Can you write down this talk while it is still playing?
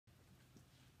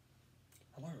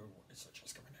it's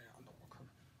just coming here, and welcome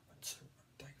to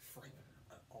day 3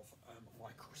 of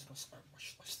my Christmas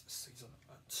wish list season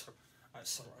 2.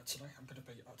 So today I'm going to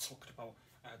be talking about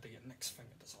the next thing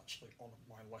that's actually on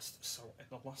my list. So in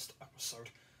the last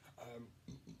episode,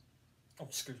 oh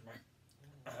excuse me,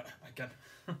 again,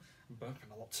 I'm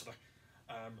burping a lot today.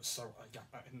 In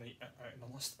the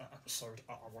last episode,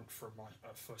 I went through my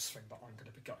first thing that I'm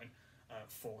going to be getting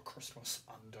for Christmas,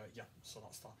 and so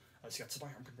that's that. So today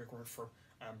I'm going to be going through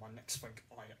my next thing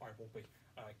I will be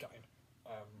getting.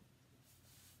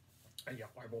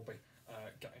 I will be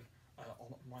getting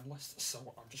on my list.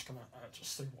 So I'm just gonna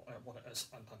just see what it is,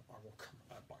 and then I will come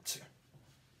back to you.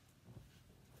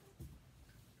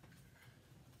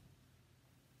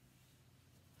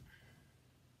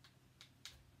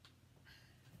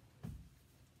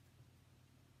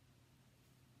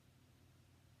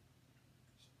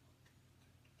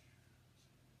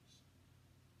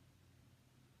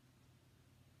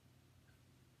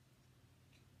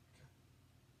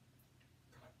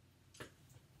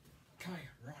 Okay,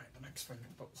 right, the next thing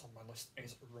that's on my list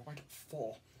is Ride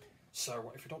 4.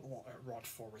 So if you don't know what Ride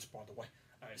 4 is, by the way,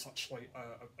 it's actually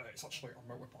a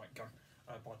motorbike game,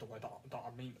 by the way, that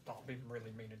I've been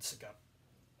really meaning to get.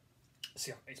 So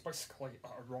yeah, it's basically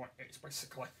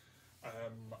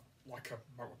like a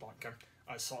motorbike game.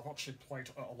 So I've actually played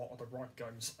a lot of the Ride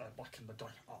games back in the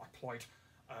day. I played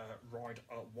Ride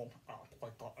 1, I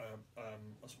played that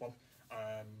as well.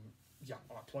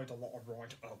 I played a lot of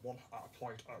Ride 1, I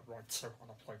played Ride 2, and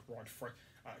I played Ride 3.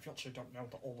 If you actually don't know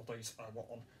that all of these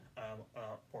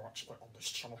were actually on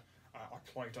this channel, I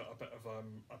played a bit of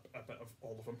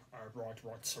all of them, Ride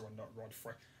 2, and Ride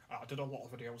 3. I did a lot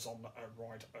of videos on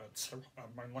Ride 2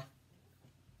 mainly.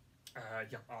 I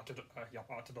did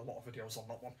a lot of videos on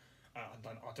that one, and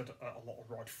then I did a lot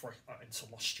of Ride 3 into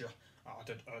last year. I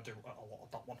did do a lot of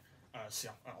that one. I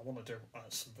want to do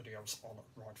some videos on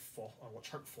Ride 4, which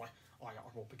hopefully I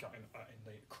will be getting in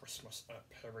the Christmas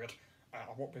period.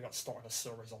 I won't be starting a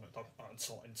series on it though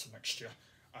until into next year,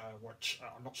 which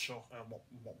I'm not sure what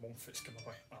month it's going to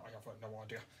be. I have no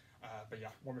idea. But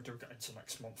yeah, when we do get into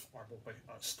next month, I will be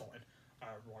starting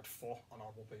Ride 4, and I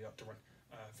will be doing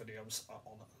videos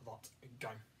on that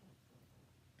game.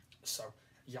 So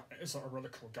yeah, it is a really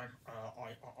cool game.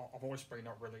 I've always been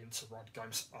really into ride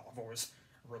games. I've always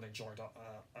really enjoyed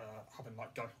having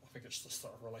that game. I think it's just a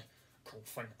really cool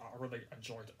thing. I really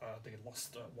enjoyed the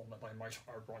last one that they made,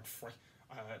 Ride 3.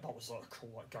 That was a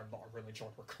cool game that I really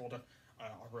enjoyed recording. I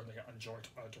really enjoyed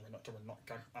doing that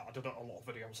game. I did a lot of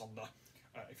videos on there.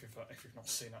 If you've not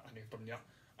seen any of them yet,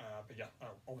 but yeah,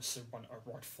 obviously when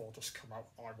Ride 4 does come out,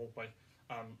 I will be.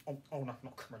 Oh no,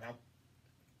 not coming out.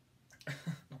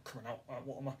 Not coming out.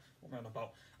 What am I on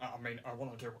about? I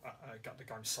want to do get the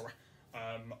game. Sorry.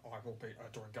 I will be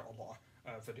doing a lot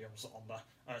of videos on there.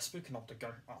 Speaking of the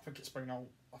game, I think it's been out.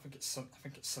 I think it's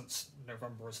since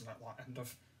November, isn't it? Like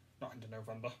not end of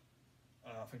November.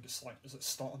 I think it's like, is it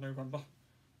start of November?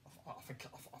 I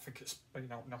think it's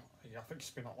been out now. Yeah, I think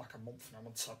it's been out like a month now.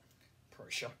 I'm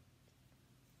pretty sure.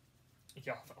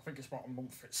 Yeah, I think it's about a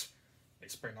month. It's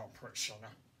been out. I'm pretty sure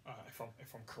now. If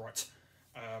I'm correct.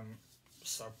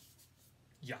 So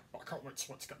yeah, but I can't wait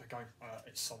to get the game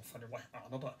itself anyway.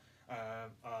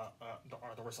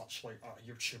 There is actually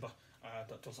a YouTuber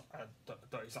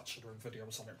that is actually doing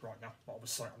videos on it right now, but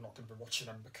obviously I'm not going to be watching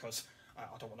them because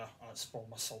I don't want to spoil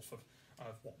myself of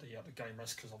what the game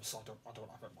is, because obviously I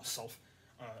don't have it myself.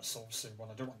 So obviously when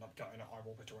I do end up getting it, I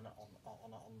will be doing it on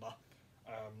there.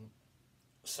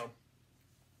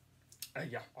 I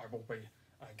will be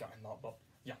getting that, but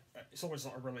yeah, it's always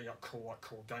a really cool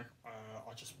game.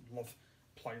 I just love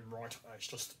playing Ride. It's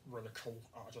just really cool.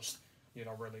 I just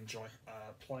really enjoy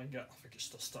playing it. I think it's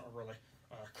just a really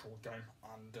cool game,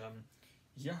 and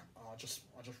I just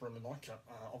really like it.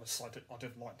 Obviously, I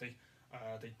did like the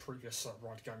previous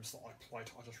Ride games that I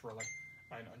played. I just really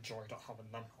enjoyed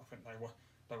having them. I think they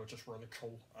were just really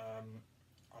cool,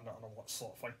 and all that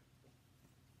sort of thing.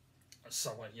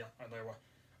 So and they were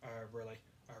really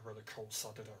cool. So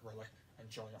I did really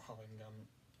enjoy having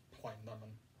playing them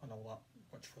and all that,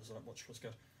 which was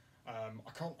good. I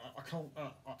can't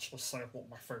actually say what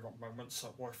my favourite moments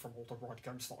were from all the Ride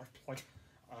games that I've played,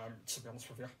 to be honest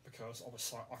with you, because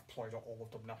obviously I've played all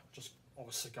of them now, just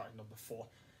obviously getting number 4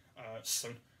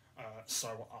 soon.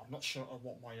 So I'm not sure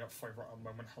what my favourite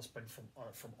moment has been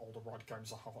from all the Ride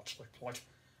games I have actually played.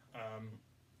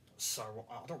 So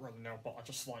I don't really know, but I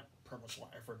just like pretty much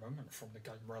like every moment from the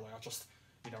game, really. I just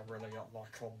really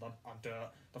like all of them. And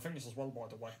the thing is as well, by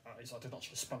the way, is I did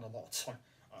actually spend a lot of time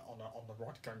on the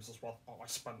Ride games as well. I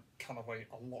spent kind of a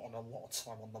lot of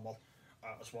time on them all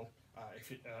as well.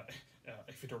 If you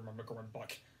do remember going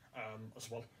back as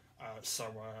well.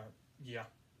 Yeah,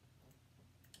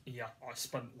 yeah, I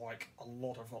spent like a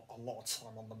lot of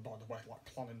time on them, by the way, like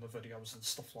planning the videos and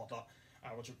stuff like that,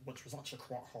 which was actually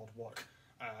quite hard work.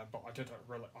 But I did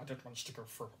manage to go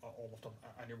through all of them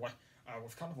anyway,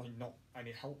 with kind of like not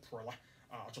any help really.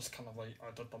 I just kind of like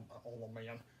did them all on my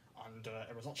own, and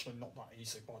it was actually not that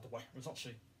easy, by the way. It was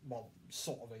actually, well,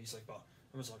 sort of easy, but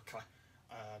it was okay.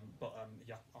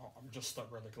 Yeah, I'm just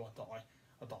really glad that I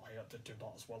did do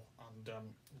that as well, and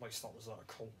at least that was a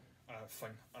cool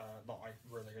thing that I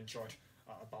really enjoyed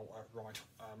about Ride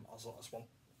as well.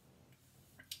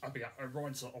 But yeah,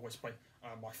 rides have always been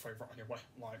my favourite anyway.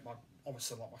 Like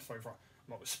obviously like my favourite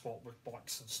motorsport with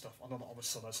bikes and stuff. I know that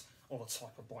obviously there's other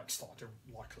type of bikes that I do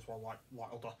like as well, like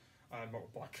other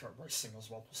motorbike racing as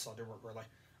well. So I do really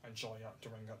enjoy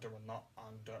doing that.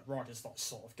 And Ride is that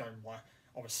sort of game where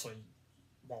obviously,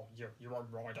 well, you're your own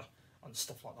rider and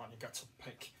stuff like that. And you get to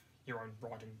pick your own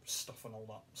riding stuff and all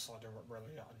that. So I do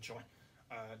really enjoy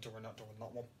doing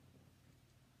that one.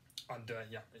 And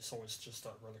yeah, it's always just a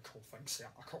really cool thing. So yeah,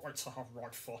 I can't wait to have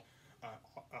Ride 4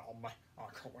 on me. I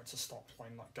can't wait to start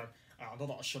playing that game. I know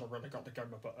that I should have really got the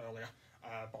game a bit earlier,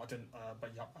 but I didn't.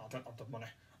 But yeah, I don't have the money,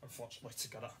 unfortunately, to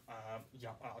get it.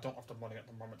 Yeah, I don't have the money at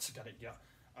the moment to get it yet.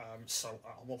 So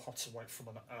I will have to wait for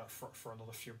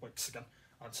another few weeks again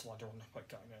until I do end up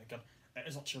getting it again. It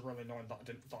is actually really annoying that I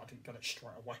didn't get it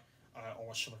straight away, or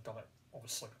I should have got it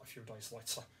obviously a few days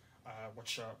later,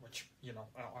 which you know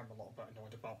I'm a little bit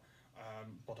annoyed about.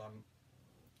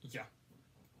 Yeah.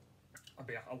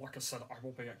 But yeah, like I said, I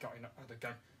will be getting the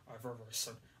game very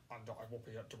soon, and I will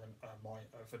be doing my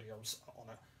videos on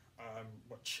it,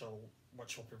 which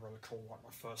will be really cool. Like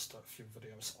my first few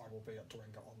videos, I will be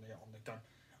doing it on the game.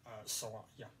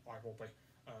 Yeah, I will be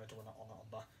doing it on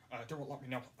there. Do let me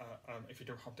know if you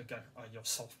do have the game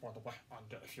yourself, by the way,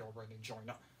 and if you're really enjoying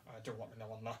it. Do let me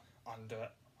know on there,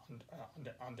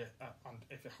 and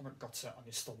if you haven't got it and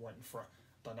you're still waiting for it,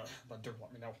 then do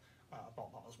let me know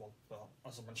about that as well. But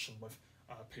as I mentioned, with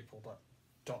people that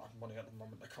don't have money at the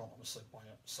moment, they can't obviously buy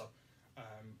it. So,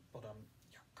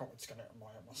 yeah, can't wait to get it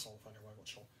myself anyway,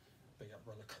 which will be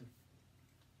really cool.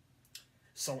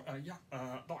 So yeah,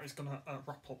 that is gonna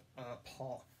wrap up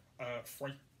part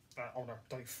 3. Oh no,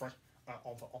 day 3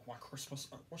 of my Christmas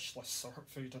wish list. So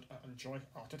hopefully you did enjoy.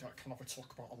 I did kind of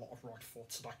talk about a lot of Ride 4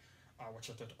 today, which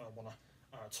I did want to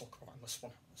talk about in this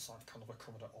one, so I've kind of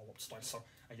covered it all up today. So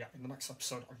yeah, in the next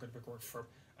episode I'm going to be going through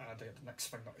the next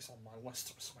thing that is on my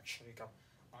list, so make sure you go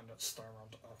and stay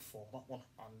around for that one,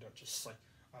 and just see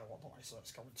what that is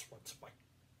it's going to be.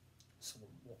 So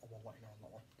we'll let you know on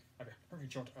that one. Anyway, hope you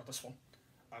enjoyed this one,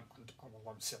 and I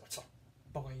will see you later.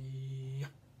 Bye.